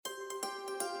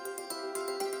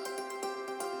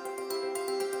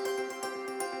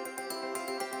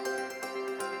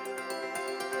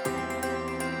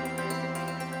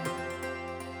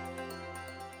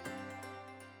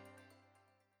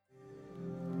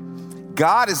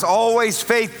God is always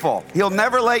faithful. He'll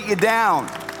never let you down.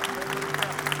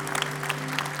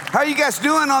 How are you guys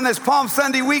doing on this Palm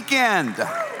Sunday weekend?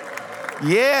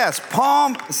 Yes,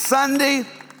 Palm Sunday,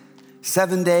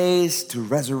 7 days to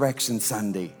Resurrection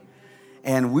Sunday.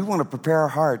 And we want to prepare our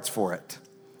hearts for it.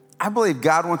 I believe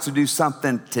God wants to do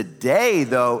something today,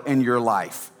 though, in your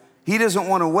life. He doesn't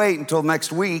want to wait until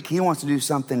next week. He wants to do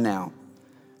something now.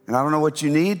 And I don't know what you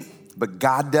need, but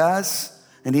God does,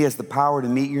 and He has the power to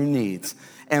meet your needs.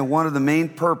 And one of the main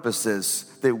purposes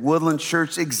that Woodland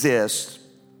Church exists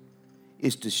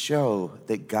is to show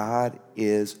that God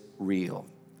is real.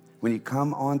 When you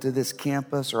come onto this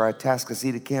campus or our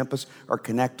Atascocita campus or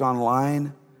connect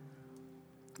online,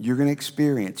 you're going to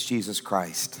experience Jesus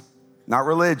Christ. Not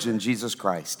religion, Jesus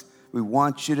Christ. We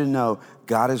want you to know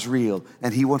God is real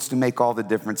and He wants to make all the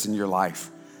difference in your life.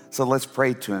 So let's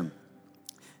pray to Him.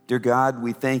 Dear God,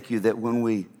 we thank you that when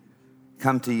we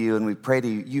come to you and we pray to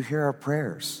you, you hear our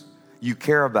prayers. You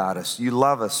care about us. You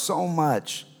love us so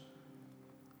much.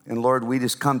 And Lord, we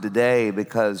just come today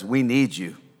because we need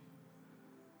you.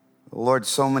 Lord,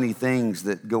 so many things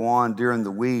that go on during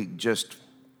the week just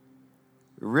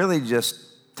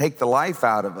take the life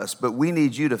out of us, but we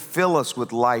need you to fill us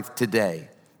with life today.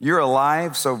 You're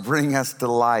alive, so bring us to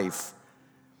life.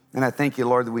 And I thank you,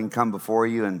 Lord, that we can come before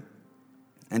you and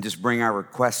just bring our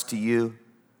requests to you,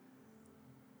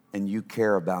 and you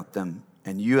care about them,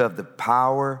 and you have the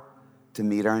power to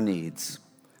meet our needs.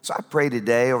 So I pray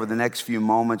today, over the next few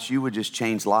moments, you would just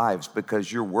change lives because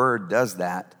your word does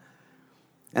that,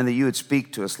 and that you would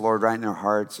speak to us, Lord, right in our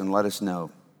hearts and let us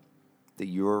know that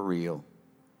you are real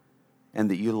and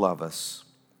that you love us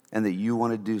and that you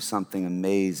want to do something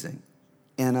amazing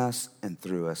in us and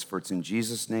through us. For it's in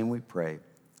Jesus' name we pray.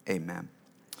 Amen.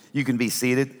 You can be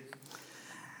seated.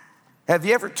 Have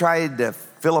you ever tried to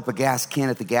fill up a gas can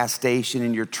at the gas station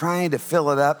and you're trying to fill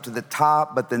it up to the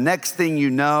top, but the next thing you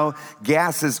know,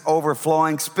 gas is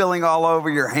overflowing, spilling all over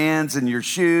your hands and your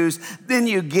shoes. Then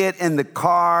you get in the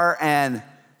car and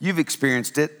you've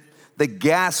experienced it. The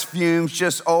gas fumes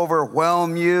just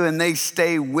overwhelm you and they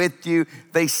stay with you.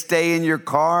 They stay in your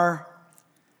car.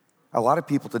 A lot of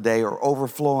people today are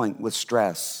overflowing with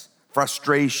stress,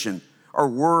 frustration, or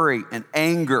worry and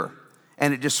anger.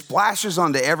 And it just splashes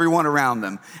onto everyone around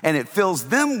them. And it fills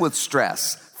them with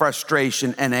stress,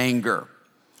 frustration, and anger.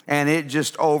 And it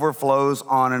just overflows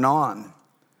on and on.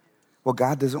 Well,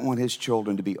 God doesn't want His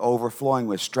children to be overflowing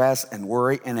with stress and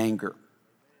worry and anger.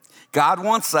 God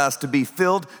wants us to be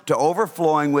filled to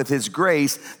overflowing with His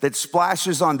grace that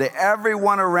splashes onto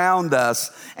everyone around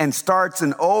us and starts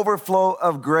an overflow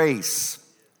of grace.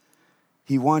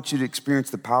 He wants you to experience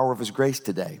the power of His grace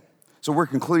today. So we're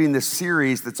concluding this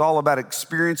series that's all about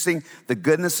experiencing the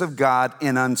goodness of God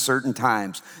in uncertain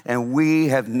times. And we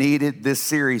have needed this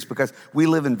series because we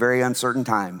live in very uncertain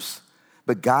times.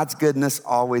 But God's goodness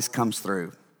always comes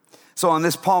through. So on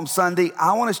this Palm Sunday,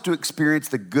 I want us to experience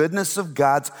the goodness of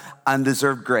God's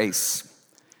undeserved grace.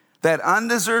 That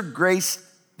undeserved grace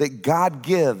that God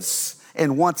gives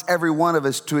and wants every one of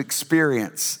us to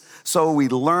experience. So we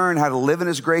learn how to live in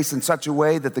His grace in such a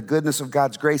way that the goodness of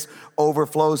God's grace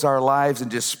overflows our lives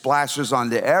and just splashes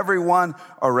onto everyone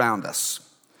around us.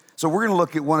 So we're going to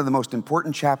look at one of the most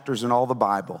important chapters in all the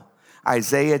Bible,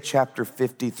 Isaiah chapter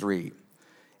 53.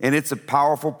 And it's a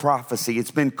powerful prophecy.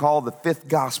 It's been called the fifth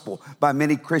gospel by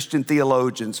many Christian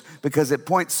theologians because it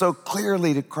points so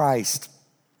clearly to Christ.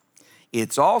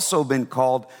 It's also been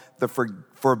called the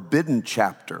forbidden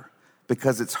chapter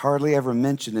because it's hardly ever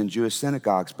mentioned in Jewish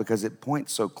synagogues because it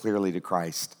points so clearly to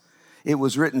Christ. It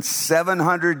was written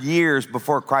 700 years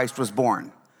before Christ was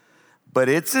born. But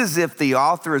it's as if the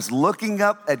author is looking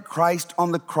up at Christ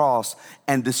on the cross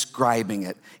and describing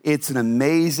it. It's an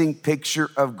amazing picture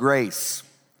of grace.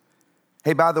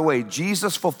 Hey, by the way,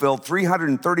 Jesus fulfilled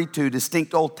 332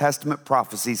 distinct Old Testament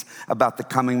prophecies about the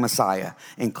coming Messiah,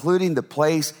 including the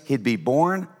place He'd be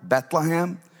born,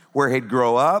 Bethlehem, where He'd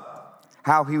grow up,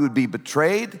 how He would be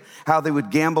betrayed, how they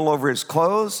would gamble over His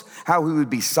clothes, how He would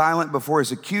be silent before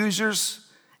His accusers,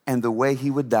 and the way He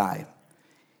would die.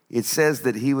 It says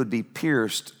that He would be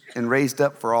pierced and raised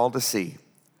up for all to see.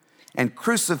 And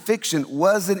crucifixion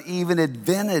wasn't even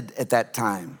invented at that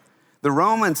time. The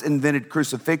Romans invented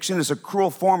crucifixion as a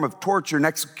cruel form of torture and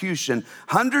execution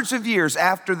hundreds of years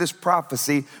after this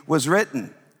prophecy was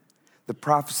written. The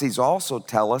prophecies also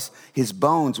tell us His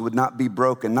bones would not be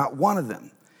broken, not one of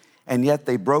them. And yet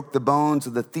they broke the bones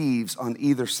of the thieves on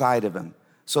either side of Him.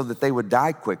 so that they would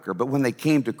die quicker. But when they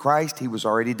came to Christ, he was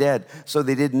already dead, so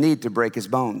they didn't need to break his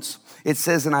bones. It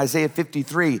says in Isaiah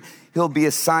 53, he'll be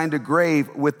assigned a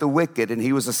grave with the wicked, and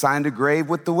he was assigned a grave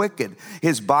with the wicked.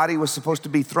 His body was supposed to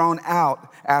be thrown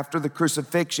out after the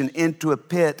crucifixion into a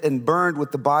pit and burned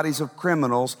with the bodies of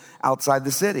criminals outside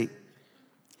the city.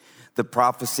 The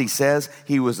prophecy says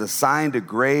he was assigned a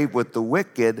grave with the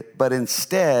wicked, but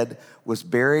instead was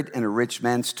buried in a rich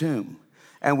man's tomb.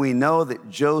 And we know that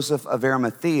Joseph of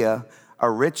Arimathea, a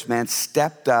rich man,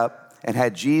 stepped up and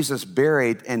had Jesus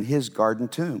buried in his garden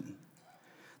tomb.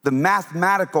 The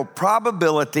mathematical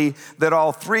probability that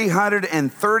all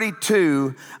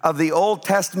 332 of the Old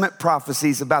Testament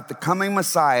prophecies about the coming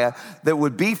Messiah that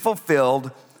would be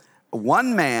fulfilled,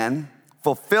 one man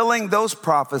fulfilling those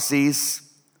prophecies,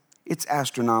 it's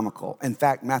astronomical. In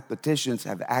fact, mathematicians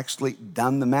have actually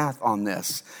done the math on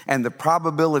this. And the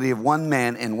probability of one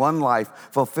man in one life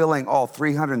fulfilling all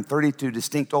 332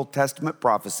 distinct Old Testament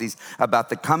prophecies about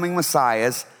the coming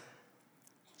Messiahs,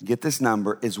 get this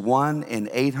number, is 1 in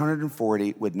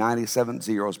 840 with 97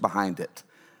 zeros behind it.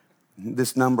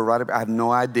 This number right up, I have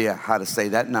no idea how to say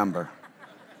that number.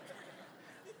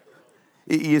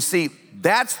 You see,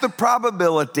 that's the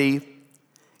probability.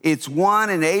 It's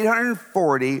 1 in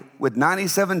 840 with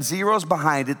 97 zeros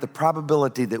behind it, the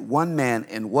probability that one man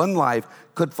in one life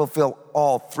could fulfill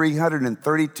all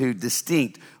 332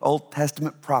 distinct Old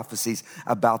Testament prophecies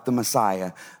about the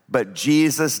Messiah. But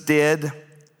Jesus did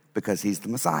because he's the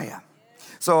Messiah.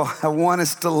 So I want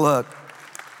us to look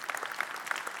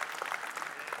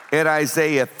at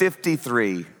Isaiah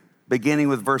 53, beginning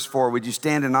with verse 4. Would you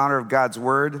stand in honor of God's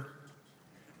word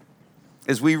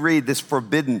as we read this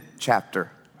forbidden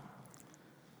chapter?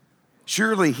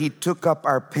 Surely he took up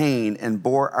our pain and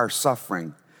bore our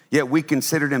suffering, yet we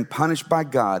considered him punished by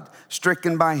God,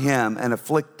 stricken by him and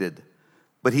afflicted.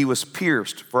 But he was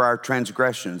pierced for our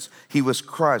transgressions. He was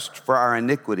crushed for our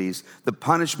iniquities. The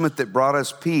punishment that brought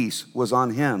us peace was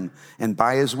on him, and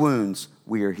by his wounds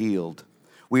we are healed.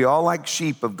 We all like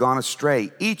sheep have gone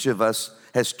astray. Each of us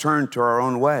has turned to our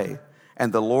own way,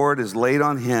 and the Lord has laid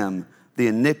on him the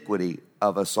iniquity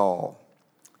of us all.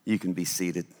 You can be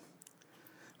seated.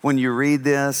 When you read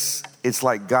this, it's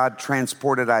like God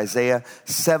transported Isaiah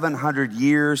 700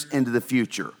 years into the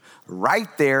future,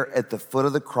 right there at the foot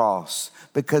of the cross,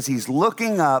 because he's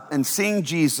looking up and seeing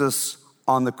Jesus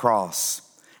on the cross,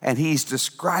 and he's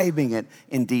describing it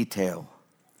in detail.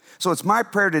 So it's my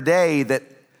prayer today that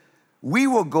we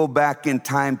will go back in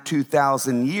time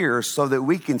 2,000 years so that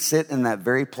we can sit in that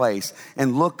very place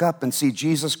and look up and see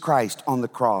Jesus Christ on the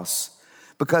cross.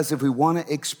 Because if we want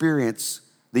to experience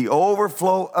the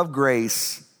overflow of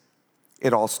grace,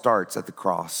 it all starts at the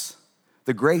cross.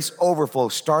 The grace overflow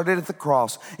started at the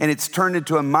cross, and it's turned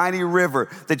into a mighty river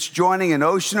that's joining an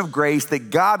ocean of grace that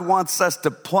God wants us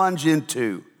to plunge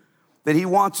into, that he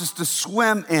wants us to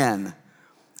swim in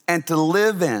and to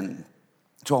live in.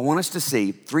 So I want us to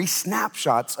see 3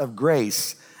 snapshots of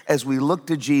grace as we look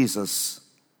to Jesus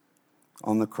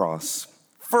on the cross.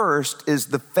 First is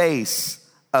the face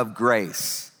of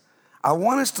grace. I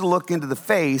want us to look into the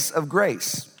face of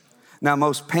grace. Now,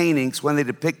 most paintings, when they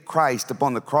depict Christ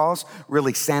upon the cross,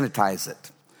 really sanitize it.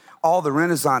 All the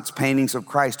Renaissance paintings of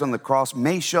Christ on the cross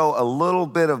may show a little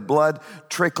bit of blood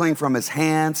trickling from his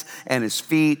hands and his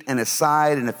feet and his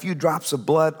side and a few drops of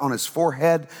blood on his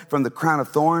forehead from the crown of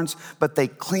thorns, but they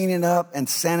clean it up and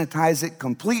sanitize it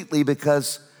completely,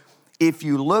 because if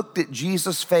you looked at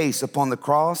Jesus' face upon the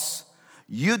cross,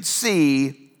 you'd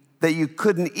see that you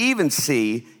couldn't even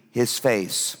see his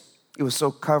face. It was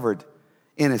so covered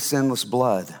in his sinless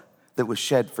blood that was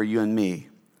shed for you and me.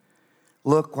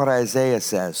 Look what Isaiah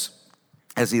says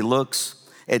as he looks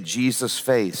at Jesus'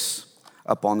 face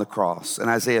up on the cross. In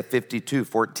Isaiah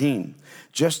 52:14,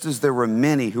 just as there were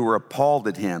many who were appalled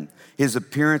at him, his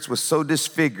appearance was so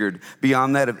disfigured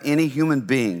beyond that of any human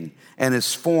being, and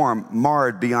his form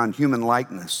marred beyond human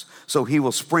likeness, so he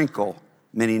will sprinkle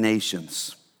many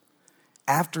nations.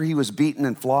 After he was beaten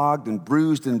and flogged and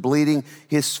bruised and bleeding,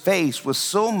 his face was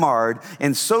so marred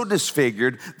and so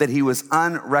disfigured that he was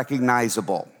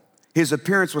unrecognizable. His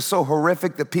appearance was so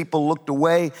horrific that people looked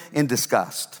away in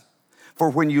disgust. For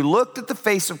when you looked at the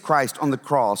face of Christ on the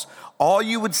cross, all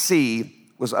you would see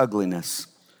was ugliness.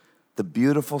 The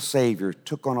beautiful Savior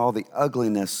took on all the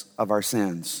ugliness of our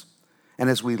sins. And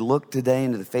as we look today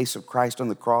into the face of Christ on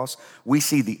the cross, we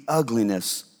see the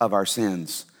ugliness of our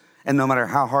sins. And no matter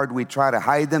how hard we try to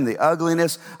hide them, the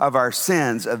ugliness of our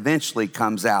sins eventually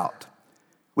comes out.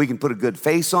 We can put a good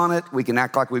face on it. We can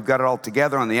act like we've got it all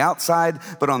together on the outside,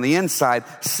 but on the inside,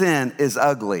 sin is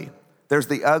ugly. There's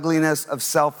the ugliness of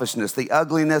selfishness, the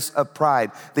ugliness of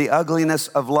pride, the ugliness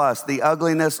of lust, the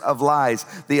ugliness of lies,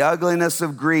 the ugliness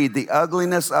of greed, the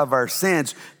ugliness of our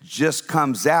sins just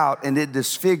comes out and it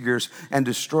disfigures and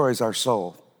destroys our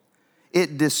soul.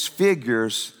 It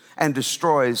disfigures and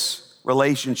destroys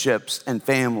relationships and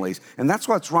families. And that's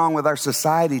what's wrong with our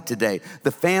society today.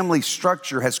 The family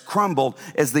structure has crumbled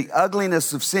as the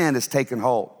ugliness of sin has taken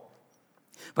hold.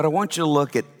 But I want you to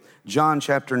look at John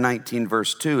chapter 19,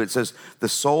 verse 2, it says, the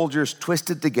soldiers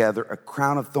twisted together a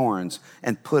crown of thorns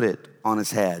and put it on his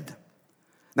head.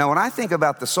 Now, when I think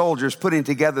about the soldiers putting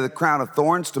together the crown of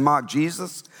thorns to mock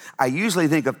Jesus, I usually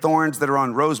think of thorns that are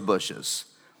on rose bushes.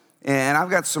 And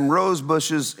I've got some rose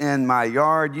bushes in my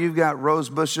yard. You've got rose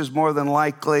bushes more than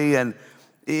likely. And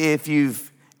if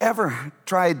you've ever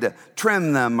tried to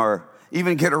trim them or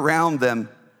even get around them,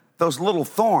 those little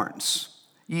thorns,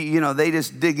 you know, they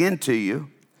just dig into you.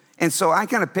 And so I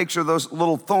kind of picture those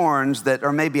little thorns that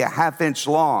are maybe a ½ inch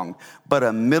long, but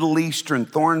a Middle Eastern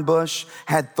thorn bush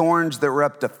had thorns that were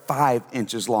up to 5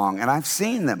 inches long. And I've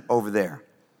seen them over there.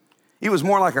 It was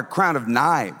more like a crown of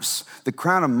knives. The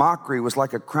crown of mockery was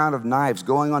like a crown of knives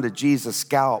going onto Jesus'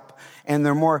 scalp. And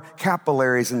there are more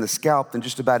capillaries in the scalp than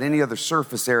just about any other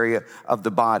surface area of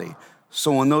the body.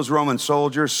 So when those Roman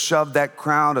soldiers shoved that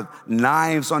crown of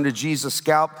knives onto Jesus'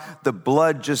 scalp, the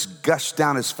blood just gushed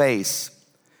down his face.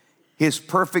 His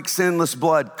perfect sinless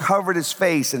blood covered his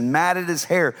face and matted his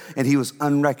hair, and he was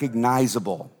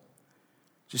unrecognizable.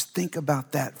 Just think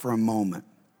about that for a moment.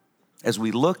 As we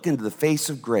look into the face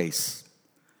of grace,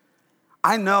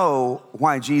 I know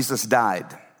why Jesus died.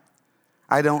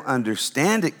 I don't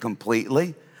understand it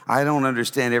completely. I don't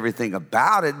understand everything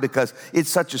about it because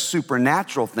it's such a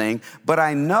supernatural thing, but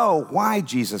I know why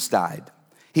Jesus died.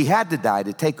 He had to die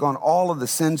to take on all of the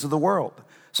sins of the world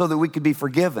so that we could be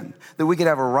forgiven, that we could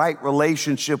have a right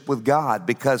relationship with God,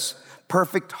 because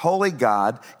perfect, holy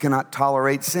God cannot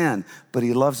tolerate sin. But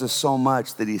he loves us so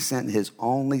much that he sent his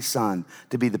only son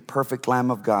to be the perfect Lamb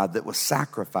of God that was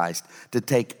sacrificed to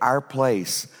take our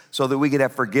place so that we could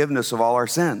have forgiveness of all our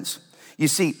sins. You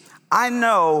see, I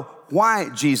know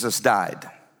why Jesus died,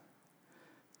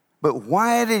 but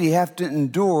why did he have to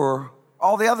endure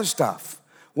all the other stuff?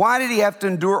 Why did he have to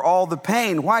endure all the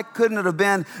pain? Why couldn't it have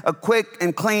been a quick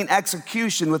and clean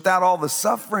execution without all the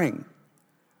suffering?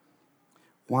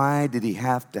 Why did he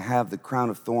have to have the crown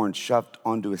of thorns shoved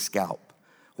onto his scalp?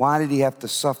 Why did he have to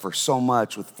suffer so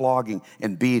much with flogging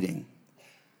and beating?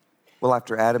 Well,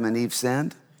 after Adam and Eve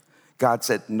sinned, God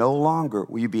said, no longer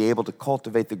will you be able to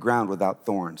cultivate the ground without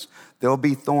thorns. There'll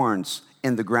be thorns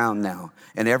in the ground now.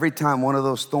 And every time one of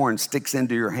those thorns sticks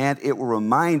into your hand, it will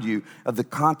remind you of the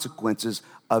consequences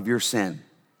of your sin.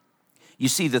 You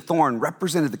see, the thorn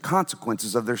represented the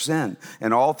consequences of their sin.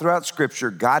 And all throughout Scripture,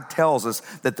 God tells us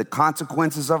that the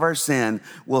consequences of our sin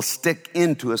will stick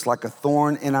into us like a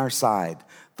thorn in our side.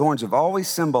 Thorns have always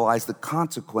symbolized the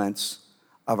consequence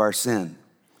of our sin.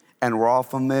 And we're all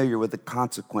familiar with the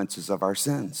consequences of our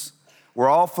sins. We're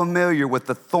all familiar with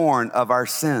the thorn of our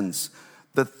sins,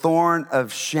 the thorn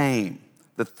of shame,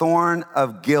 the thorn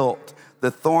of guilt, the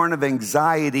thorn of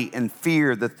anxiety and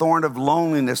fear, the thorn of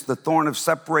loneliness, the thorn of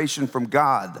separation from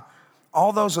God.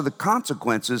 All those are the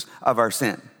consequences of our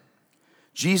sin.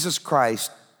 Jesus Christ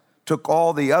took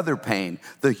all the other pain,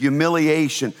 the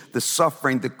humiliation, the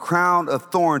suffering, the crown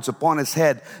of thorns upon his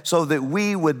head so that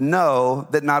we would know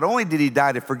that not only did he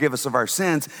die to forgive us of our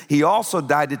sins, he also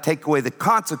died to take away the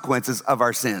consequences of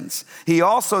our sins. He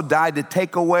also died to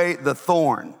take away the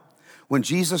thorn. When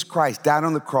Jesus Christ died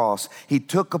on the cross, he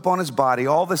took upon his body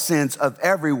all the sins of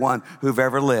everyone who've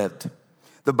ever lived.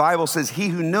 The Bible says he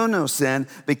who knew no sin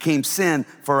became sin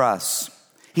for us.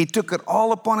 He took it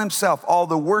all upon himself, all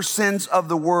the worst sins of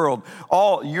the world,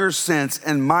 all your sins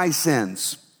and my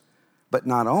sins. But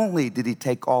not only did he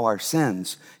take all our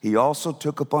sins, he also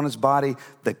took upon his body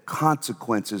the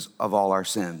consequences of all our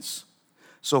sins.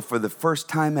 So for the first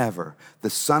time ever, the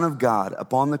Son of God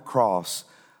upon the cross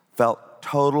felt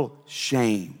total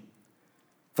shame,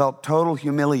 felt total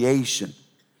humiliation.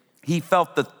 He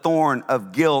felt the thorn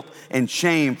of guilt and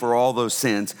shame for all those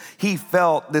sins. He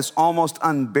felt this almost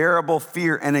unbearable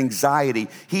fear and anxiety.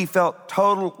 He felt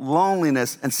total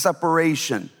loneliness and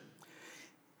separation.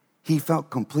 He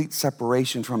felt complete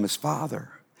separation from his Father.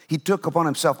 He took upon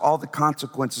himself all the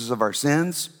consequences of our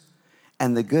sins.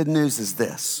 And the good news is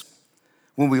this.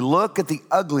 When we look at the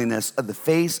ugliness of the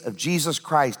face of Jesus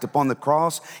Christ upon the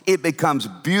cross, it becomes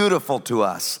beautiful to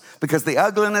us because the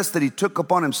ugliness that he took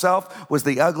upon himself was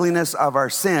the ugliness of our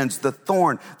sins, the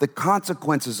thorn, the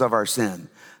consequences of our sin.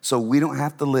 So we don't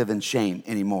have to live in shame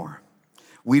anymore.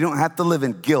 We don't have to live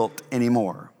in guilt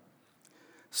anymore.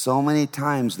 So many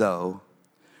times, though,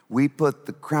 we put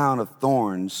the crown of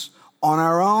thorns on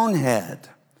our own head.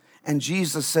 And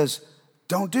Jesus says,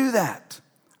 don't do that.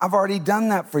 I've already done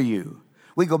that for you.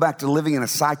 We go back to living in a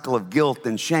cycle of guilt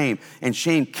and shame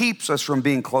keeps us from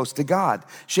being close to God.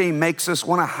 Shame makes us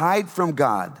want to hide from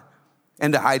God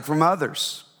and to hide from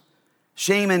others.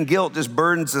 Shame and guilt just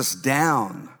burdens us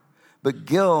down. But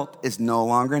guilt is no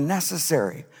longer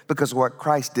necessary because of what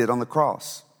Christ did on the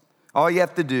cross. All you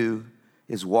have to do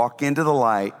is walk into the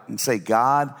light and say,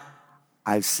 God,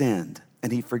 I've sinned.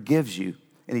 And he forgives you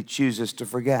and he chooses to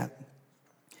forget.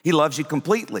 He loves you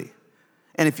completely.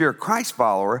 And if you're a Christ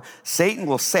follower, Satan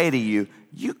will say to you,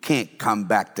 you can't come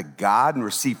back to God and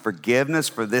receive forgiveness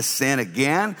for this sin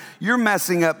again. You're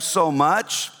messing up so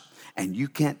much, and you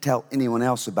can't tell anyone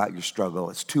else about your struggle.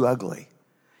 It's too ugly.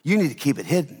 You need to keep it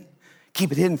hidden.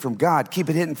 Keep it hidden from God. Keep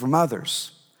it hidden from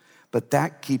others. But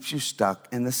that keeps you stuck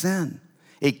in the sin.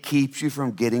 It keeps you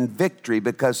from getting victory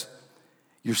because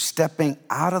you're stepping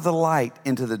out of the light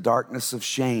into the darkness of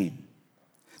shame.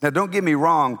 Now, don't get me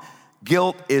wrong.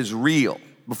 Guilt is real.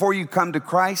 Before you come to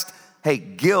Christ, hey,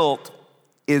 guilt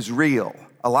is real.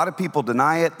 A lot of people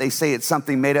deny it. They say it's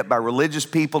something made up by religious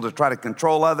people to try to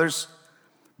control others.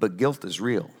 But guilt is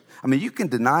real. I mean, you can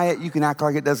deny it. You can act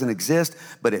like it doesn't exist.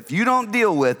 But if you don't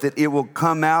deal with it, it will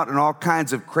come out in all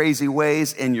kinds of crazy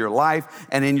ways in your life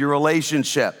and in your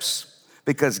relationships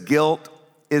because guilt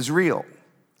is real.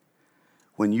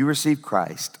 When you receive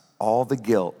Christ, all the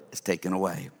guilt is taken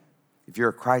away. If you're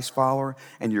a Christ follower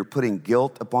and you're putting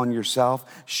guilt upon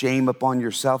yourself, shame upon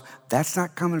yourself, that's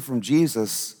not coming from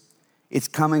Jesus. It's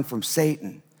coming from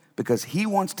Satan because he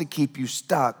wants to keep you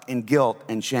stuck in guilt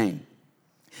and shame.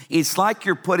 It's like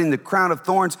you're putting the crown of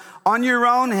thorns on your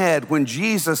own head when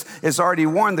Jesus has already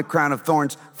worn the crown of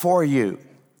thorns for you.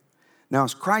 Now,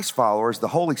 as Christ followers, the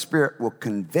Holy Spirit will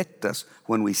convict us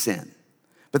when we sin.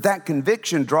 But that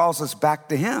conviction draws us back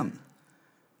to him.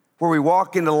 Where we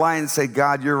walk into the light and say,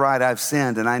 God, you're right, I've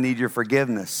sinned and I need your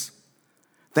forgiveness.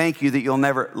 Thank you that you'll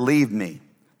never leave me.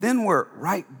 Then we're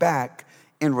right back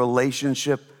in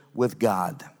relationship with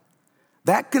God.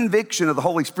 That conviction of the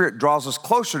Holy Spirit draws us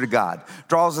closer to God,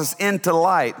 draws us into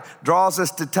light, draws us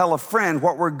to tell a friend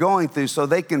what we're going through so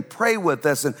they can pray with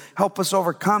us and help us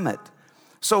overcome it.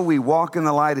 So we walk in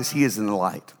the light as he is in the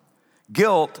light.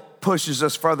 Guilt pushes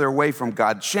us further away from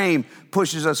God. Shame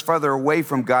pushes us further away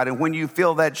from God. And when you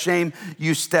feel that shame,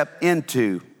 you step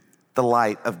into the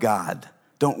light of God.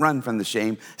 Don't run from the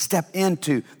shame. Step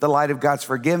into the light of God's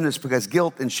forgiveness because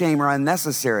guilt and shame are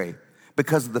unnecessary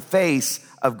because of the face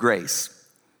of grace.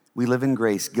 We live in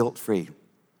grace, guilt-free,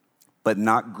 but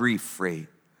not grief-free.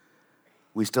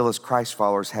 We still, as Christ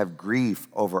followers, have grief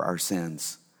over our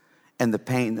sins and the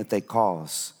pain that they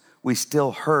cause. We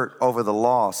still hurt over the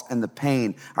loss and the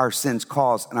pain our sins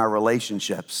cause in our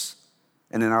relationships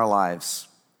and in our lives.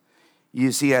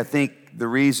 You see, I think the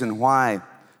reason why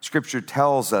Scripture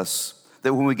tells us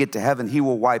that when we get to heaven, he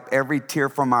will wipe every tear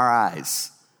from our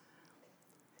eyes.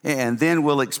 And then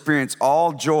we'll experience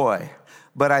all joy.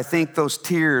 But I think those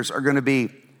tears are going to be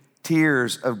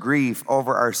tears of grief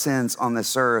over our sins on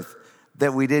this earth,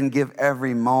 that we didn't give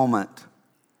every moment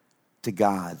to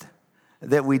God,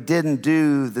 that we didn't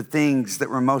do the things that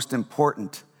were most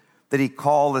important, that he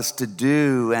called us to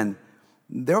do. And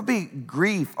there'll be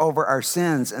grief over our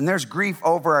sins. And there's grief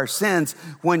over our sins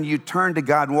when you turn to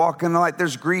God and walk in the light.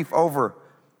 There's grief over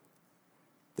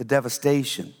the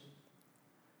devastation.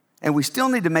 And we still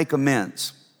need to make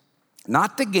amends,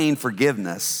 not to gain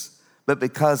forgiveness, but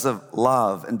because of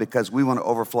love and because we want to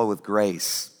overflow with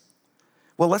grace.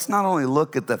 Well, let's not only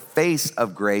look at the face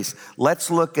of grace,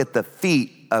 let's look at the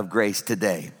feet of grace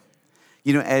today.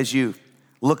 You know, as you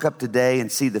look up today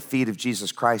and see the feet of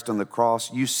Jesus Christ on the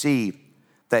cross, you see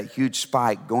that huge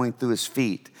spike going through his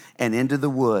feet and into the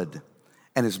wood,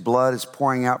 and his blood is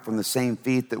pouring out from the same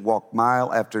feet that walked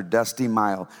mile after dusty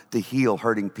mile to heal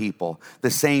hurting people,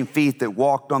 the same feet that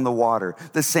walked on the water,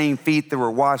 the same feet that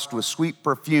were washed with sweet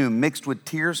perfume mixed with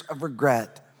tears of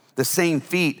regret, the same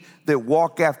feet that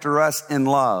walk after us in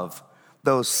love.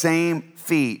 Those same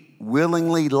feet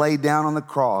willingly laid down on the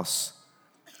cross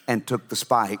and took the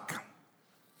spike.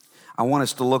 I want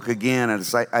us to look again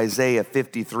at Isaiah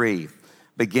 53,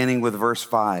 beginning with verse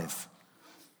 5.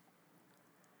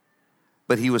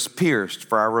 But he was pierced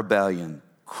for our rebellion,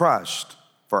 crushed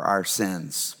for our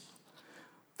sins.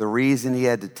 The reason he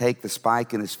had to take the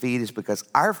spike in his feet is because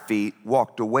our feet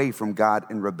walked away from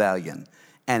God in rebellion,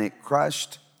 and it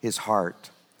crushed his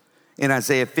heart. In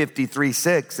Isaiah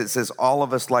 53:6, it says, all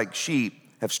of us like sheep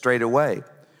have strayed away.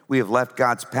 We have left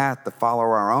God's path to follow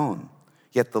our own.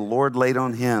 Yet the Lord laid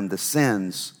on him the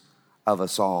sins of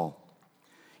us all.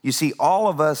 You see, all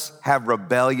of us have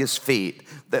rebellious feet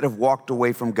that have walked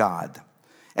away from God.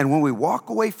 And when we walk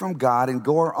away from God and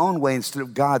go our own way instead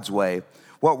of God's way,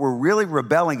 what we're really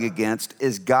rebelling against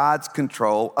is God's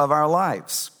control of our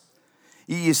lives.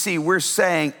 You see, we're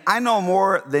saying, I know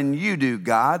more than you do,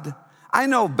 God. I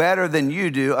know better than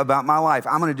you do about my life.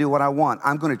 I'm going to do what I want.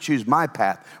 I'm going to choose my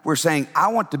path. We're saying, I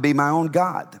want to be my own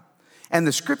God. And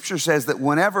the scripture says that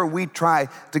whenever we try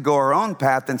to go our own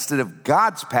path instead of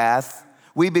God's path,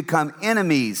 we become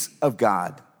enemies of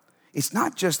God. It's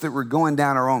not just that we're going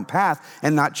down our own path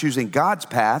and not choosing God's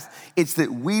path. It's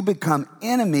that we become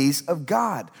enemies of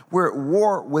God. We're at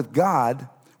war with God.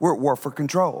 We're at war for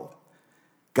control.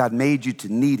 God made you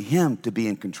to need him to be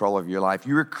in control of your life.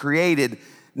 You were created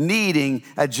needing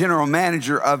a general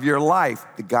manager of your life.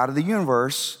 The God of the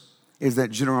universe is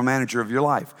that general manager of your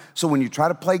life. So when you try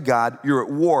to play God, you're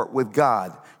at war with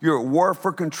God. You're at war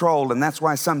for control. And that's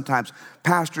why sometimes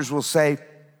pastors will say,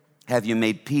 have you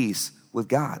made peace with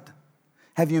God?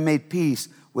 Have you made peace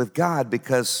with God?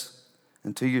 Because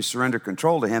until you surrender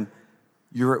control to him,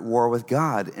 you're at war with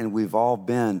God. And we've all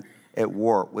been at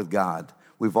war with God.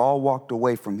 We've all walked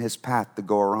away from his path to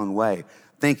go our own way,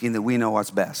 thinking that we know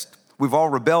what's best. We've all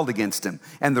rebelled against him.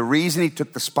 And the reason he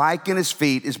took the spike in his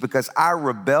feet is because our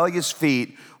rebellious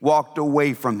feet walked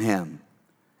away from him.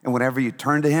 And whenever you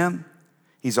turn to him,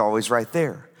 he's always right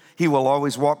there. He will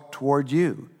always walk toward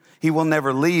you. He will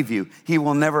never leave you. He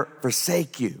will never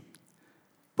forsake you.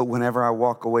 But whenever I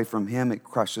walk away from him, it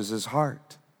crushes his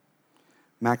heart.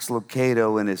 Max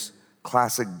Lucado, in his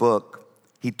classic book,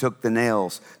 He Took the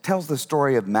Nails, tells the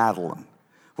story of Madeline.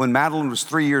 When Madeline was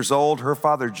 3 years old, her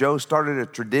father Joe started a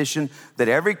tradition that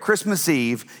every Christmas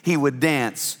Eve, he would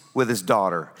dance with his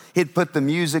daughter. He'd put the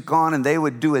music on and they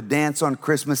would do a dance on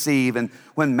Christmas Eve. And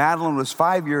when Madeline was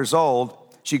 5 years old,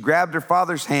 she grabbed her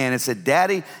father's hand and said,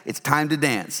 Daddy, it's time to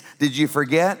dance. Did you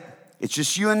forget? It's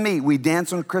just you and me. We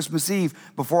dance on Christmas Eve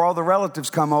before all the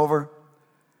relatives come over.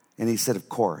 And he said, of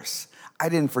course. I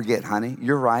didn't forget, honey.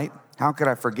 You're right. How could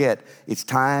I forget? It's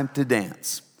time to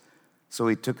dance. So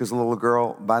he took his little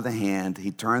girl by the hand.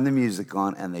 He turned the music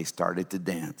on and they started to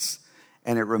dance.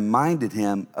 And it reminded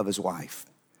him of his wife,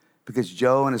 because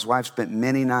Joe and his wife spent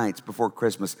many nights before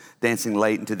Christmas dancing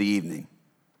late into the evening.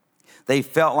 They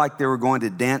felt like they were going to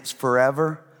dance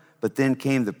forever, but then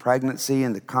came the pregnancy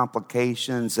and the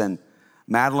complications, and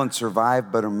Madeline survived,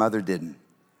 but her mother didn't.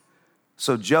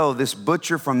 So Joe, this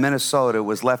butcher from Minnesota,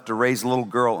 was left to raise a little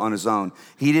girl on his own.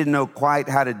 He didn't know quite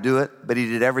how to do it, but he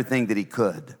did everything that he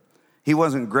could. He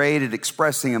wasn't great at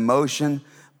expressing emotion,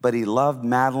 but he loved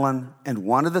Madeline, and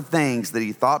one of the things that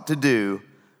he thought to do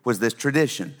was this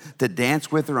tradition, to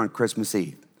dance with her on Christmas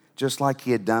Eve, just like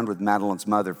he had done with Madeline's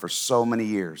mother for so many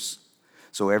years.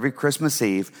 So every Christmas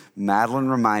Eve, Madeline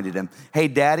reminded him, hey,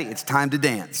 Daddy, it's time to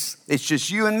dance. It's just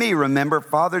you and me, remember,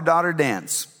 father-daughter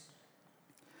dance.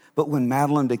 But when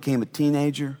Madeline became a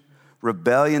teenager,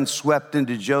 rebellion swept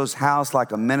into Joe's house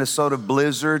like a Minnesota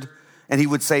blizzard, and he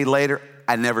would say later,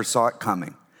 I never saw it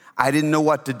coming. I didn't know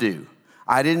what to do.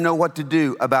 I didn't know what to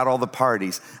do about all the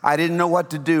parties. I didn't know what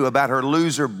to do about her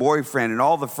loser boyfriend and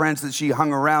all the friends that she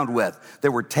hung around with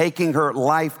that were taking her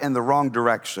life in the wrong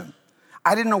direction.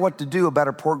 I didn't know what to do about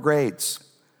her poor grades,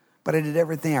 but I did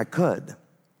everything I could.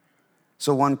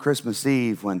 So one Christmas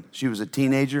Eve, when she was a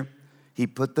teenager, he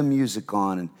put the music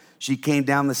on and she came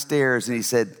down the stairs and he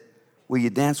said, will you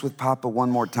dance with Papa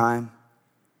one more time?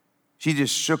 She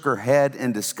just shook her head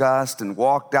in disgust and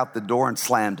walked out the door and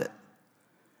slammed it.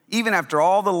 Even after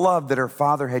all the love that her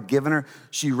father had given her,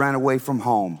 she ran away from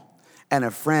home. And a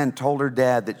friend told her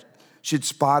dad that she'd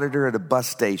spotted her at a bus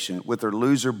station with her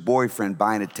loser boyfriend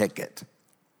buying a ticket.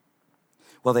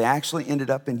 Well, they actually ended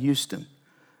up in Houston.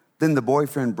 Then the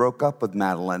boyfriend broke up with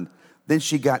Madeline. Then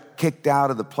she got kicked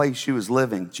out of the place she was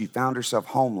living. She found herself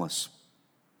homeless.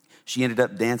 She ended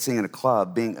up dancing in a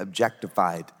club, being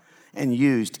objectified and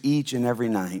used each and every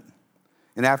night.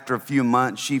 And after a few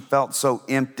months, she felt so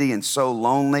empty and so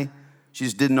lonely. She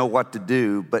just didn't know what to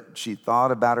do, but she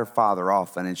thought about her father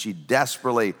often, and she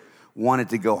desperately wanted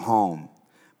to go home.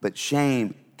 But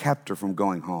shame kept her from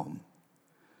going home.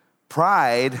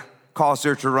 Pride caused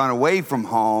her to run away from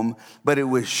home, but it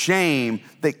was shame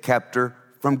that kept her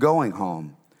from going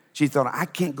home. She thought, I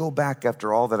can't go back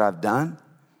after all that I've done.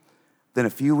 Then a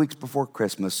few weeks before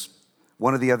Christmas,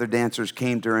 one of the other dancers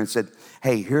came to her and said,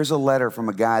 hey, here's a letter from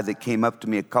a guy that came up to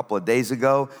me a couple of days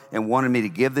ago and wanted me to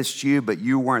give this to you, but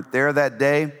you weren't there that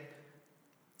day.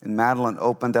 And Madeline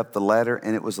opened up the letter,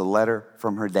 and it was a letter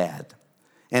from her dad.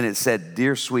 And it said,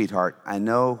 dear sweetheart, I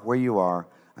know where you are.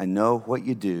 I know what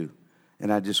you do.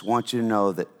 And I just want you to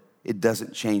know that it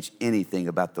doesn't change anything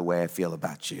about the way I feel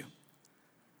about you.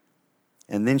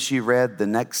 And then she read the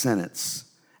next sentence,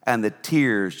 and the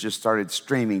tears just started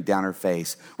streaming down her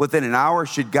face. Within an hour,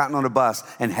 she'd gotten on a bus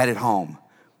and headed home.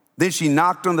 Then she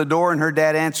knocked on the door, and her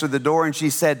dad answered the door, and she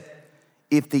said,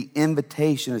 "If the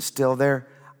invitation is still there,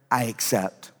 I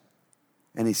accept."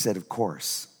 And he said, Of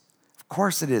course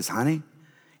it is, honey."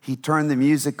 He turned the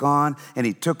music on, and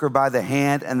he took her by the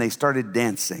hand, and they started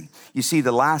dancing. You see,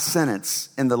 the last sentence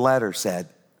in the letter said,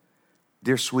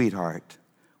 "Dear sweetheart,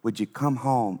 would you come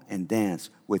home and dance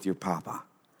with your papa?"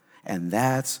 And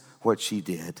that's what she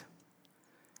did.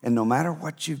 And no matter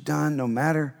what you've done, no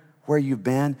matter where you've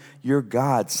been, your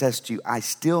God says to you, "I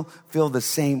still feel the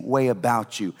same way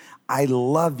about you. I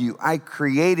love you. I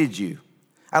created you.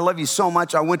 I love you so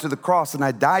much, I went to the cross and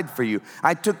I died for you.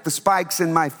 I took the spikes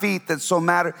in my feet so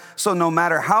no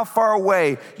matter how far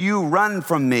away you run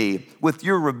from me with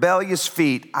your rebellious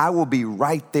feet, I will be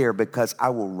right there because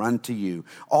I will run to you.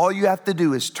 All you have to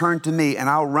do is turn to me and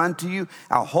I'll run to you.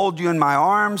 I'll hold you in my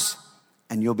arms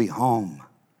and you'll be home."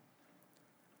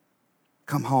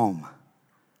 Come home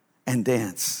and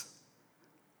dance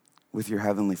with your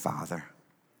Heavenly Father.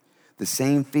 The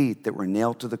same feet that were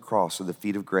nailed to the cross are the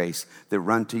feet of grace that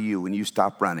run to you when you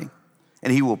stop running.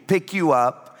 And he will pick you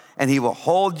up and he will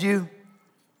hold you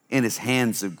in his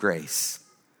hands of grace.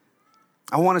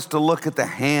 I want us to look at the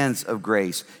hands of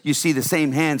grace. You see, the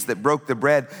same hands that broke the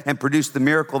bread and produced the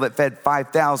miracle that fed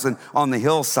 5,000 on the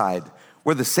hillside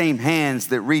were the same hands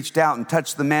that reached out and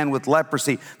touched the man with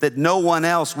leprosy that no one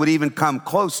else would even come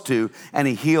close to, and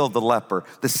he healed the leper.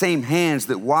 The same hands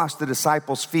that washed the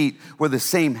disciples' feet were the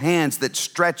same hands that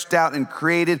stretched out and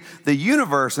created the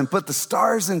universe and put the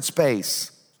stars in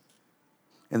space.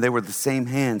 And they were the same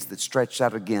hands that stretched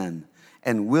out again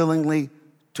and willingly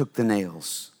took the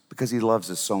nails because he loves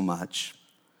us so much.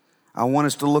 I want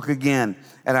us to look again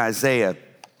at Isaiah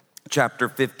chapter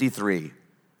 53.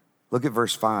 Look at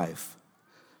verse 5.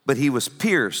 "But he was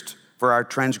pierced for our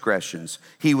transgressions.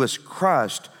 He was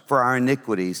crushed for our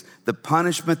iniquities. The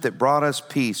punishment that brought us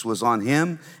peace was on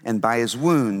him, and by his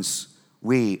wounds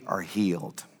we are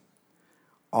healed."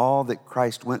 All that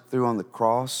Christ went through on the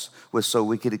cross was so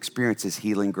we could experience his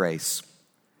healing grace.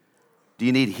 Do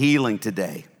you need healing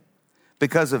today?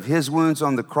 Because of his wounds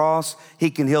on the cross, he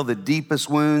can heal the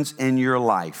deepest wounds in your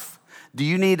life. Do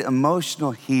you need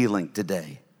emotional healing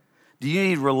today? Do you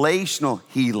need relational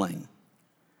healing?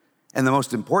 And the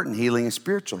most important healing is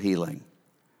spiritual healing.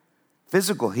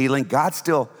 Physical healing, God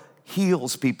still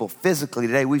heals people physically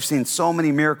today. We've seen so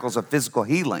many miracles of physical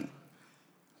healing.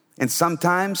 And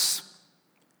sometimes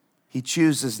he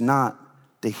chooses not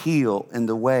to heal in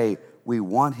the way we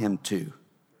want him to.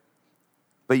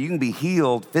 But you can be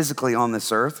healed physically on this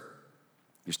earth.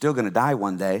 You're still going to die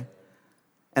one day.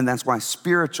 And that's why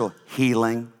spiritual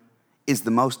healing is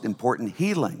the most important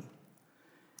healing.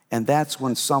 And that's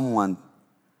when someone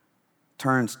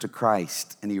turns to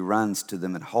Christ and he runs to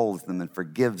them and holds them and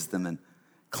forgives them and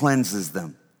cleanses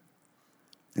them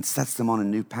and sets them on a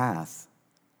new path,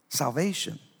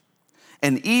 salvation.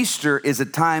 And Easter is a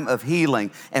time of healing.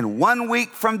 And 1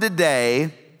 week from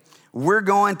today, we're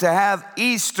going to have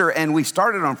Easter. And we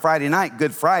started on Friday night,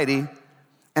 Good Friday.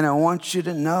 And I want you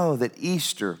to know that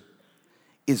Easter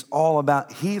is all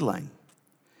about healing.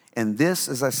 And this,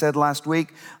 as I said last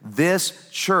week, this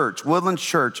church, Woodland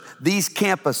Church, these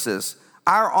campuses,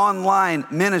 our online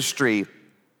ministry,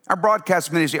 our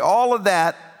broadcast ministry, all of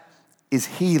that is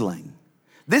healing.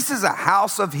 This is a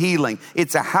house of healing.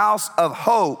 It's a house of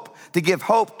hope to give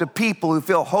hope to people who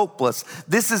feel hopeless.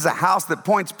 This is a house that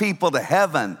points people to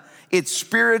heaven. It's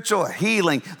spiritual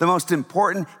healing, the most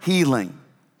important healing.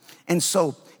 And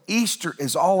so Easter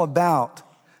is all about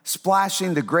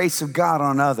splashing the grace of God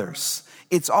on others.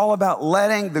 It's all about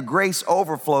letting the grace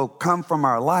overflow come from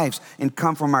our lives and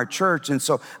come from our church. And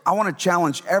so I want to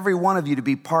challenge every one of you to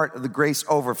be part of the grace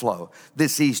overflow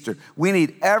this Easter. We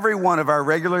need every one of our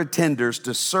regular attenders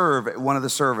to serve at one of the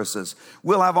services.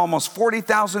 We'll have almost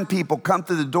 40,000 people come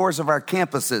through the doors of our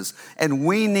campuses, and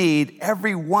we need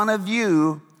every one of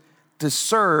you to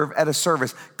serve at a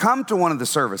service. Come to one of the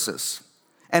services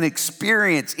and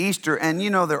experience Easter. And you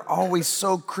know, they're always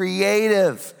so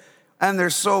creative. And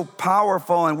they're so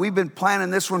powerful, and we've been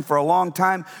planning this one for a long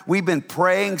time. We've been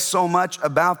praying so much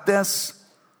about this,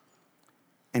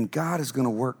 and God is going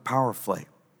to work powerfully.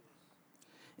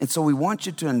 And so we want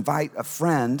you to invite a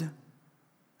friend,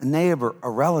 a neighbor, a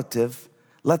relative.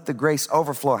 Let the grace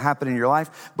overflow happen in your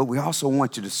life, but we also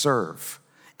want you to serve.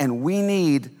 And we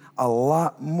need a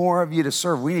lot more of you to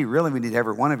serve. We need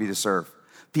every one of you to serve.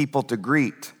 People to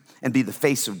greet and be the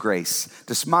face of grace,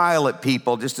 to smile at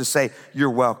people, just to say,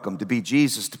 you're welcome, to be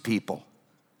Jesus to people.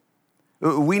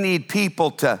 We need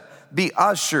people to be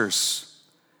ushers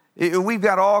We've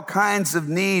got all kinds of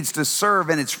needs to serve,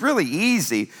 and it's really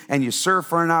easy. And you serve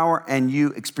for an hour, and you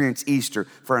experience Easter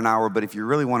for an hour. But if you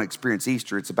really want to experience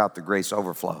Easter, it's about the grace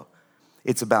overflow.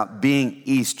 It's about being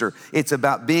Easter. It's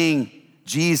about being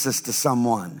Jesus to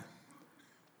someone.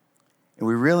 And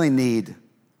we really need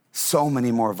so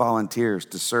many more volunteers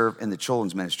to serve in the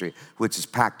children's ministry, which is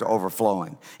packed to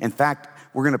overflowing. In fact,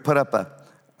 we're going to put up a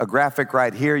graphic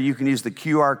right here. You can use the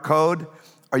QR code,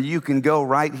 or you can go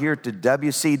right here to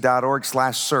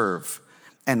wc.org/serve.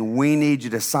 And we need you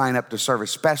to sign up to serve,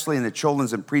 especially in the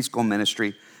children's and preschool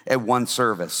ministry at one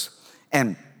service.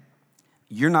 And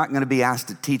you're not going to be asked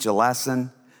to teach a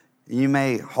lesson. You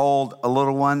may hold a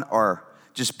little one or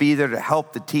just be there to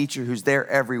help the teacher who's there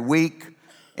every week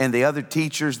and the other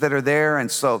teachers that are there.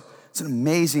 And so it's an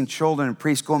amazing children and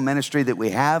preschool ministry that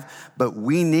we have, but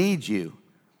we need you.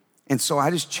 And so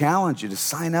I just challenge you to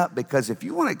sign up, because if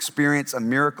you want to experience a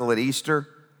miracle at Easter,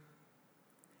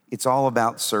 it's all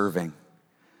about serving.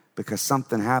 Because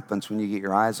something happens when you get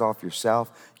your eyes off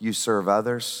yourself, you serve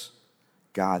others,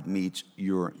 God meets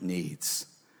your needs.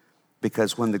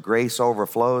 Because when the grace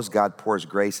overflows, God pours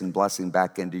grace and blessing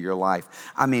back into your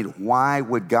life. I mean, why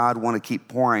would God want to keep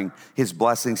pouring his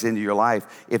blessings into your life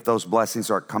if those blessings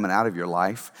aren't coming out of your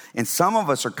life? And some of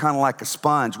us are kind of like a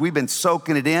sponge. We've been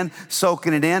soaking in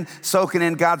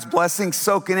God's blessings,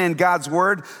 soaking in God's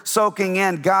word, soaking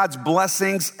in God's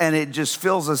blessings, and it just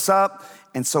fills us up.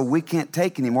 And so we can't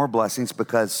take any more blessings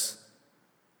because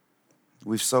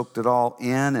we've soaked it all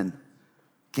in and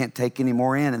can't take any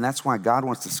more in. And that's why God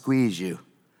wants to squeeze you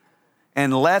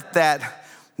and let that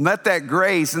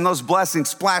grace and those blessings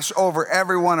splash over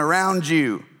everyone around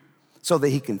you so that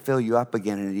he can fill you up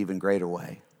again in an even greater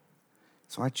way.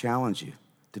 So I challenge you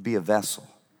to be a vessel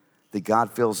that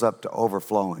God fills up to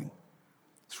overflowing.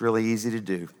 It's really easy to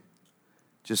do.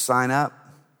 Just sign up.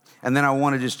 And then I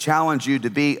want to just challenge you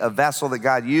to be a vessel that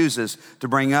God uses to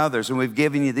bring others. And we've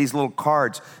given you these little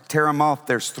cards. Tear them off.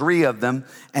 There's 3 of them.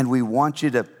 And we want you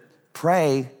to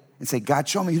pray and say, God,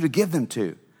 show me who to give them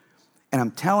to. And I'm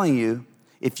telling you,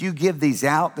 if you give these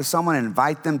out to someone and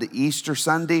invite them to Easter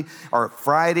Sunday or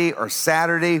Friday or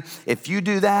Saturday, if you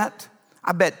do that,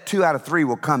 I bet 2 out of 3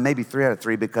 will come, maybe 3 out of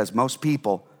 3, because most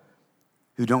people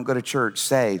who don't go to church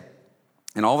say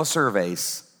in all the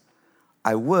surveys,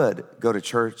 I would go to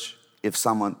church if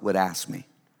someone would ask me.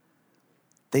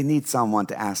 They need someone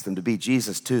to ask them, to be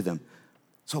Jesus to them.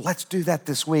 So let's do that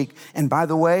this week. And by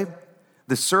the way,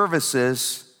 the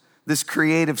services, this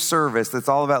creative service that's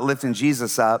all about lifting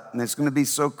Jesus up, and it's going to be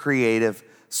so creative,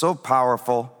 so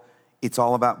powerful. It's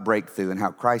all about breakthrough and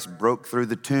how Christ broke through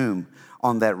the tomb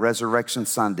on that Resurrection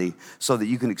Sunday so that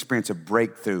you can experience a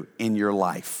breakthrough in your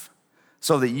life,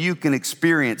 so that you can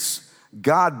experience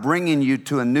God bringing you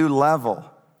to a new level.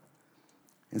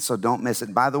 And so don't miss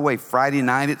it. By the way, Friday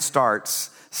night it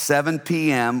starts, 7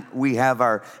 p.m. We have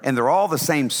and they're all the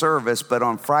same service, but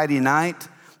on Friday night,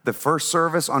 the first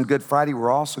service on Good Friday,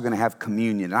 we're also going to have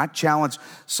communion. And I challenge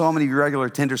so many regular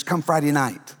attenders, come Friday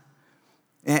night.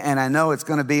 And I know it's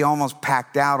going to be almost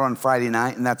packed out on Friday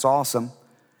night, and that's awesome.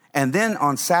 And then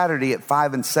on Saturday at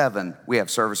 5 and 7, we have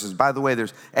services. By the way,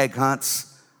 there's egg hunts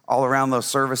all around those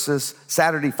services,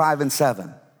 Saturday, 5 and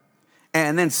 7.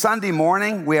 And then Sunday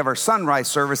morning, we have our sunrise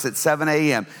service at 7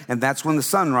 a.m. And that's when the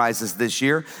sun rises this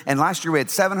year. And last year, we had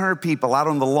 700 people out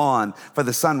on the lawn for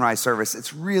the sunrise service.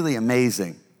 It's really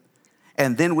amazing.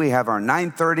 And then we have our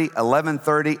 9:30,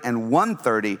 11:30, and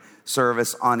 1:30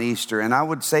 service on Easter. And I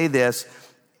would say this,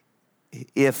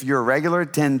 if you're a regular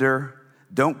attender,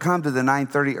 don't come to the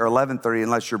 9:30 or 11:30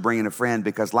 unless you're bringing a friend,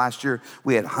 because last year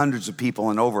we had hundreds of people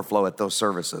in overflow at those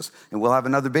services. And we'll have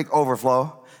another big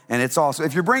overflow. And it's also,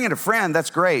 if you're bringing a friend, that's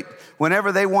great.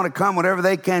 Whenever they want to come, whenever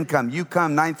they can come, you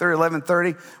come 9:30,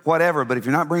 11:30, whatever. But if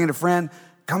you're not bringing a friend,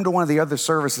 come to one of the other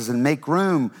services and make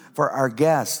room for our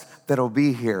guests that'll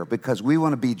be here, because we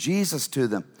want to be Jesus to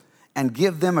them and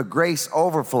give them a grace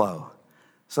overflow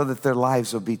so that their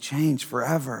lives will be changed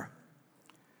forever.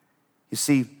 You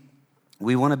see,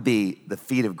 we want to be the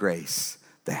feet of grace,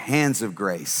 the hands of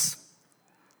grace.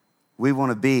 We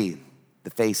want to be the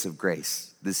face of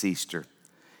grace this Easter.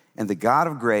 And the God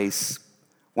of grace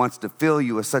wants to fill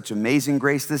you with such amazing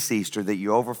grace this Easter that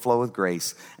you overflow with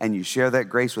grace and you share that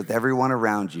grace with everyone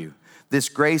around you. This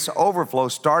grace overflow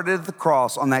started at the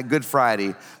cross on that Good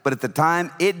Friday, but at the time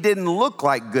it didn't look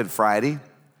like Good Friday.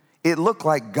 It looked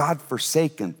like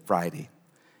God-forsaken Friday.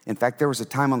 In fact, there was a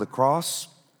time on the cross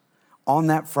on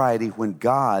that Friday when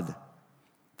God,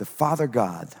 the Father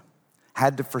God,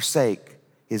 had to forsake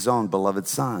his own beloved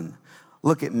Son.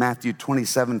 Look at Matthew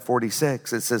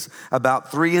 27:46. It says,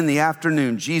 about 3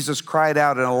 PM, Jesus cried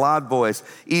out in a loud voice,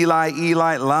 Eli,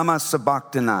 Eli, lama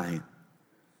sabachthani,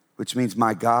 which means,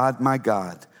 my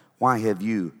God, why have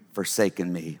you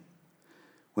forsaken me?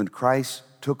 When Christ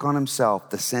took on himself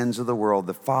the sins of the world,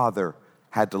 the Father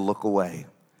had to look away.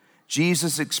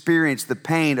 Jesus experienced the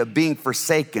pain of being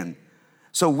forsaken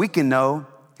so we can know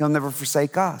he'll never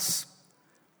forsake us.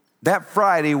 That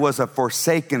Friday was a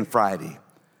forsaken Friday.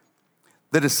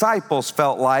 The disciples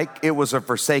felt like it was a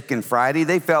forsaken Friday.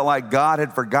 They felt like God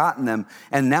had forgotten them,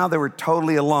 and now they were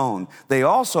totally alone. They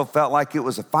also felt like it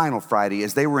was a final Friday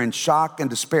as they were in shock and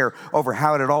despair over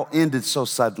how it had all ended so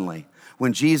suddenly.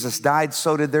 When Jesus died,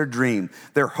 so did their dream.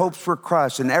 Their hopes were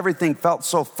crushed, and everything felt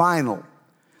so final.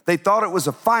 They thought it was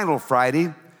a final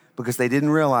Friday because they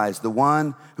didn't realize the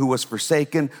one who was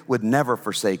forsaken would never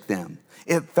forsake them.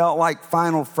 It felt like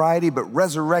final Friday, but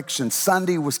Resurrection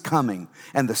Sunday was coming,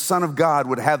 and the Son of God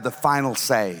would have the final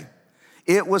say.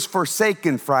 It was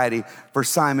forsaken Friday for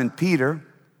Simon Peter.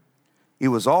 It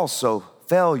was also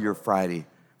failure Friday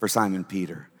for Simon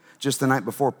Peter. Just the night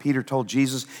before, Peter told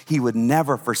Jesus he would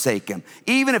never forsake him,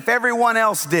 even if everyone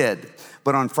else did.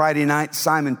 But on Friday night,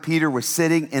 Simon Peter was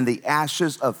sitting in the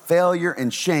ashes of failure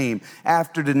and shame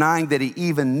after denying that he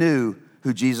even knew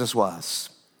who Jesus was.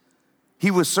 He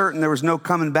was certain there was no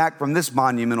coming back from this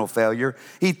monumental failure.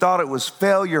 He thought it was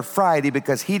failure Friday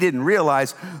because he didn't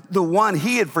realize the one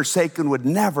he had forsaken would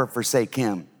never forsake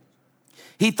him.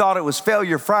 He thought it was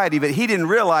failure Friday, but he didn't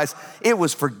realize it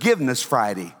was forgiveness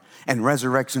Friday. And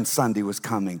Resurrection Sunday was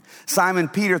coming. Simon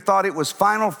Peter thought it was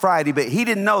final Friday, but he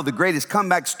didn't know the greatest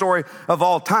comeback story of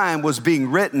all time was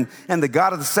being written, and the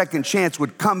God of the second chance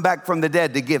would come back from the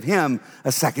dead to give him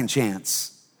a second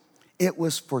chance. It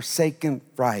was forsaken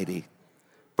Friday,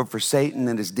 but for Satan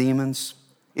and his demons,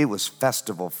 it was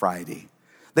festival Friday.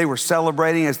 They were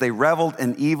celebrating as they reveled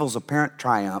in evil's apparent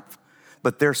triumph,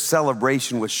 but their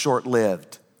celebration was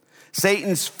short-lived.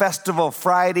 Satan's festival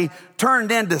Friday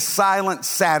turned into silent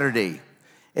Saturday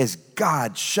as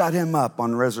God shut him up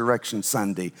on Resurrection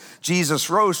Sunday. Jesus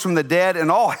rose from the dead and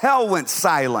all hell went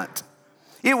silent.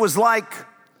 It was like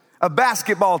a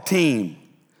basketball team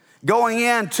going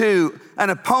into an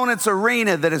opponent's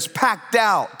arena that is packed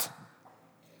out.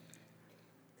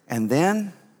 And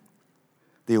then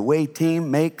the away team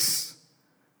makes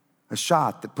a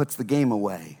shot that puts the game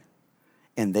away.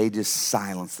 And they just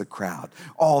silence the crowd.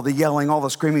 All the yelling, all the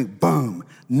screaming, boom,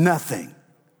 nothing.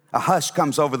 A hush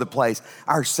comes over the place.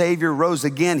 Our Savior rose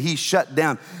again. He shut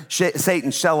down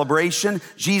Satan's celebration.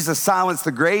 Jesus silenced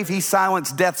the grave. He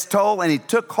silenced death's toll, and he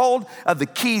took hold of the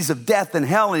keys of death and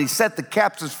hell, and he set the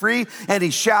captives free, and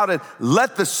he shouted,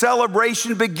 let the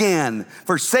celebration begin.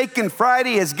 Forsaken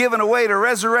Friday has given away to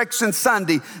Resurrection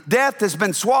Sunday. Death has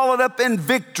been swallowed up in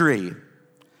victory.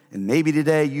 And maybe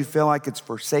today you feel like it's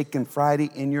forsaken Friday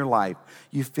in your life.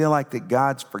 You feel like that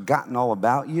God's forgotten all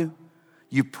about you.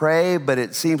 You pray, but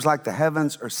it seems like the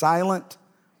heavens are silent.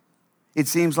 It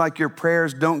seems like your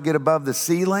prayers don't get above the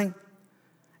ceiling.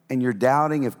 And you're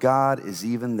doubting if God is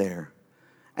even there.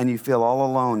 And you feel all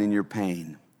alone in your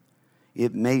pain.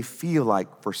 It may feel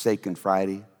like forsaken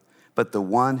Friday, but the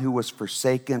one who was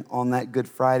forsaken on that Good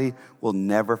Friday will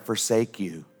never forsake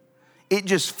you. It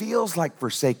just feels like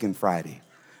forsaken Friday.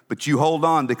 But you hold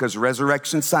on because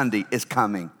Resurrection Sunday is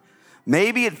coming.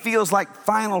 Maybe it feels like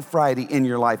final Friday in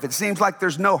your life. It seems like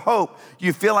there's no hope.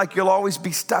 You feel like you'll always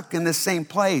be stuck in the same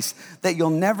place, that you'll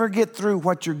never get through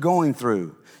what you're going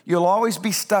through. You'll always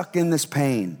be stuck in this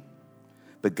pain.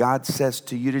 But God says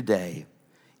to you today,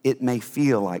 it may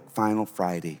feel like final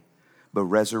Friday, but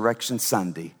Resurrection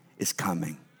Sunday is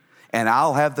coming. And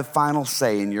I'll have the final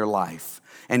say in your life.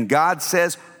 And God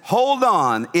says, hold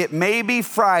on, it may be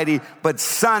Friday, but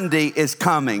Sunday is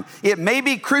coming. It may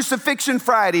be Crucifixion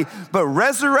Friday, but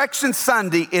Resurrection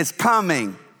Sunday is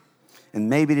coming. And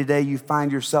maybe today you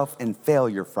find yourself in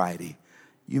Failure Friday.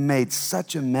 You made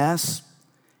such a mess,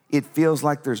 it feels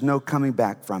like there's no coming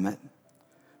back from it.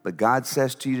 But God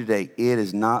says to you today, it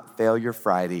is not Failure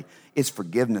Friday, it's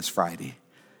Forgiveness Friday.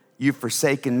 You've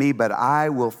forsaken me, but I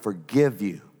will forgive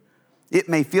you. It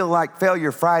may feel like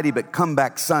Failure Friday, but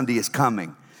Comeback Sunday is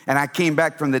coming. And I came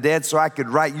back from the dead so I could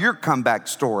write your comeback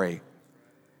story.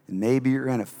 And maybe you're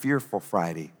in a fearful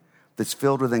Friday that's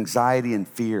filled with anxiety and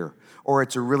fear. Or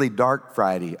it's a really dark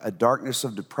Friday, a darkness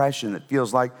of depression that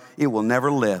feels like it will never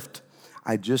lift.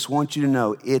 I just want you to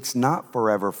know it's not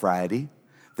Forever Friday.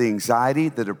 The anxiety,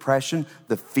 the depression,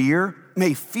 the fear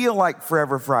may feel like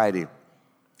Forever Friday.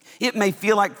 It may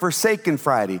feel like Forsaken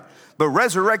Friday, but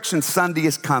Resurrection Sunday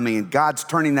is coming, and God's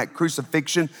turning that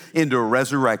crucifixion into a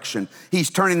resurrection. He's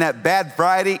turning that bad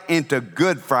Friday into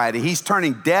Good Friday. He's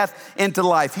turning death into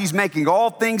life. He's making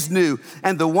all things new,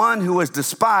 and the one who was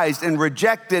despised and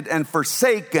rejected and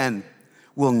forsaken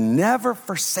will never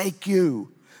forsake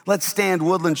you. Let's stand,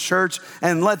 Woodland Church,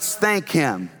 and let's thank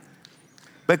him,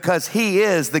 because he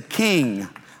is the King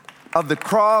of the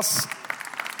cross,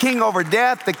 King over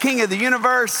death, the King of the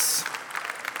universe.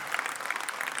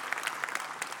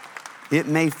 It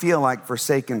may feel like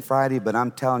Forsaken Friday, but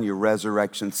I'm telling you,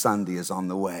 Resurrection Sunday is on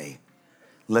the way.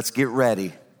 Let's get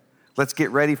ready. Let's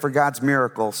get ready for God's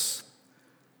miracles.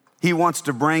 He wants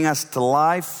to bring us to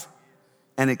life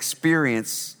and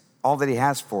experience all that he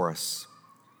has for us.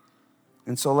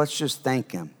 And so let's just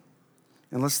thank him.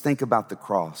 And let's think about the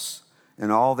cross and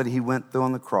all that he went through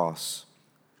on the cross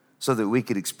so that we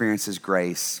could experience his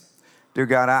grace. Dear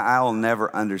God, I will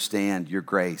never understand your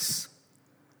grace.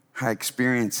 I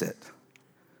experience it.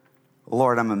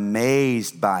 Lord, I'm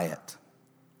amazed by it,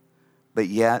 but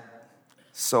yet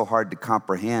so hard to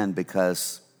comprehend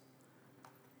because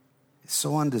it's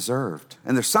so undeserved.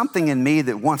 And there's something in me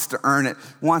that wants to earn it,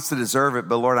 wants to deserve it,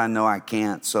 but Lord, I know I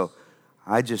can't. So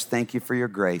I just thank you for your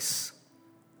grace.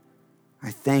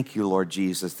 I thank you, Lord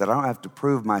Jesus, that I don't have to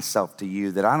prove myself to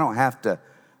you, that I don't have to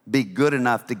be good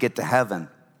enough to get to heaven,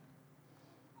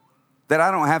 that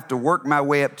I don't have to work my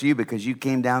way up to you because you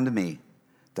came down to me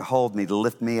to hold me, to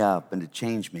lift me up, and to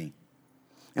change me.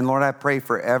 And Lord, I pray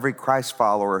for every Christ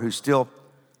follower who's still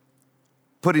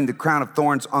putting the crown of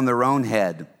thorns on their own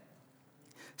head,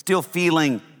 still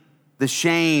feeling the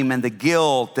shame and the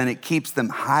guilt, and it keeps them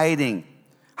hiding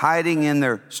in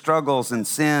their struggles and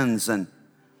sins, and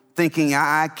thinking,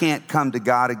 I can't come to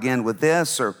God again with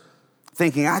this, or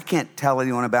thinking, I can't tell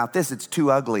anyone about this, it's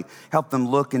too ugly. Help them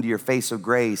look into your face of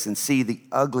grace and see the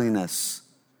ugliness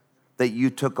that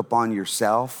you took upon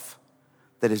yourself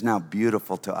that is now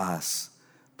beautiful to us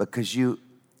because you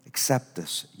accept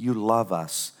us, you love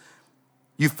us,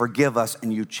 you forgive us,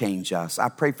 and you change us. I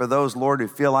pray for those, Lord, who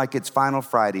feel like it's Final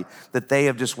Friday, that they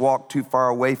have just walked too far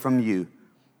away from you,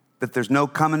 that there's no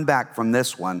coming back from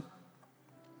this one.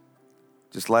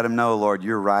 Just let them know, Lord,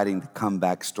 you're writing the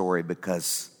comeback story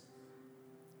because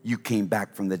you came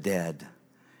back from the dead.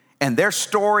 And their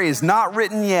story is not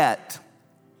written yet.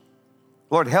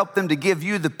 Lord, help them to give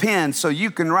you the pen so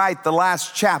you can write the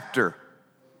last chapter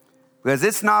because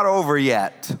it's not over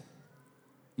yet.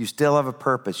 You still have a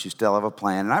purpose. You still have a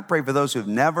plan. And I pray for those who've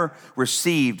never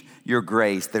received your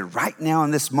grace, that right now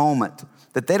in this moment,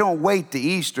 that they don't wait to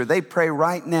Easter. They pray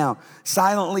right now,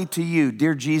 silently to you,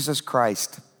 dear Jesus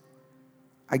Christ,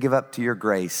 I give up to your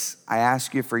grace. I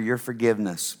ask you for your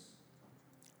forgiveness.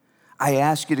 I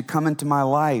ask you to come into my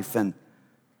life and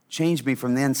change me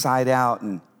from the inside out,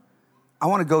 and I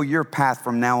want to go your path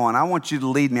from now on. I want you to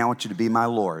lead me. I want you to be my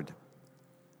Lord.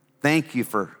 Thank you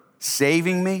for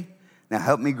saving me. Now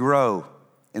help me grow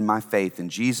in my faith. In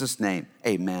Jesus' name,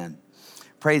 amen.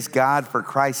 Praise God for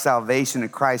Christ's salvation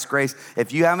and Christ's grace.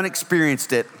 If you haven't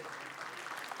experienced it,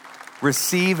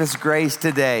 receive his grace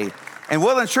today. And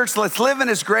Woodland Church, let's live in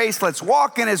his grace. Let's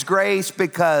walk in his grace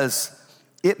because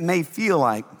it may feel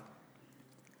like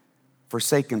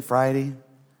Forsaken Friday,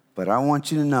 but I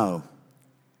want you to know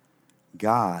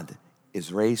God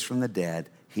is raised from the dead.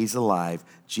 He's alive.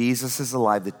 Jesus is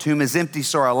alive. The tomb is empty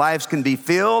so our lives can be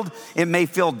filled. It may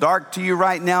feel dark to you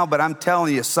right now, but I'm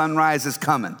telling you, sunrise is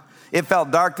coming. It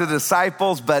felt dark to the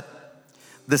disciples, but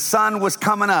the sun was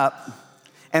coming up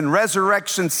and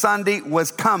Resurrection Sunday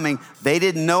was coming. They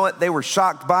didn't know it. They were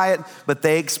shocked by it, but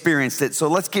they experienced it. So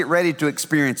let's get ready to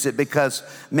experience it because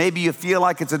maybe you feel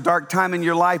like it's a dark time in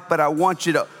your life, but I want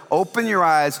you to open your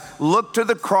eyes, look to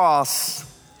the cross,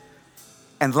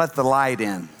 and let the light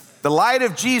in. The light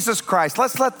of Jesus Christ.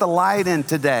 Let's let the light in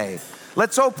today.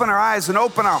 Let's open our eyes and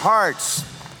open our hearts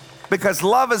because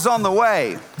love is on the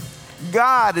way.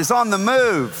 God is on the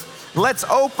move. Let's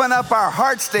open up our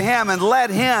hearts to him and let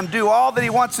him do all that he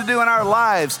wants to do in our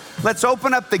lives. Let's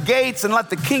open up the gates and let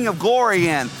the King of Glory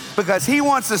in because he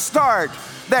wants to start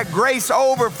that grace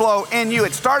overflow in you.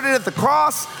 It started at the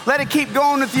cross. Let it keep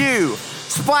going with you.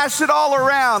 Splash it all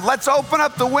around. Let's open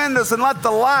up the windows and let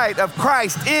the light of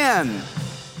Christ in.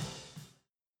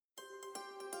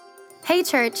 Hey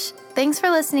church, thanks for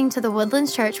listening to the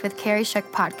Woodlands Church with Kerry Shook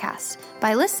podcast.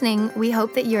 By listening, we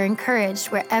hope that you're encouraged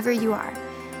wherever you are.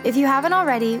 If you haven't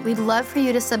already, we'd love for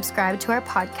you to subscribe to our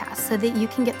podcast so that you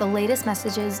can get the latest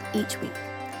messages each week.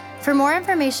 For more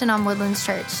information on Woodlands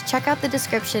Church, check out the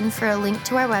description for a link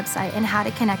to our website and how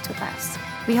to connect with us.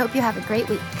 We hope you have a great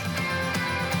week.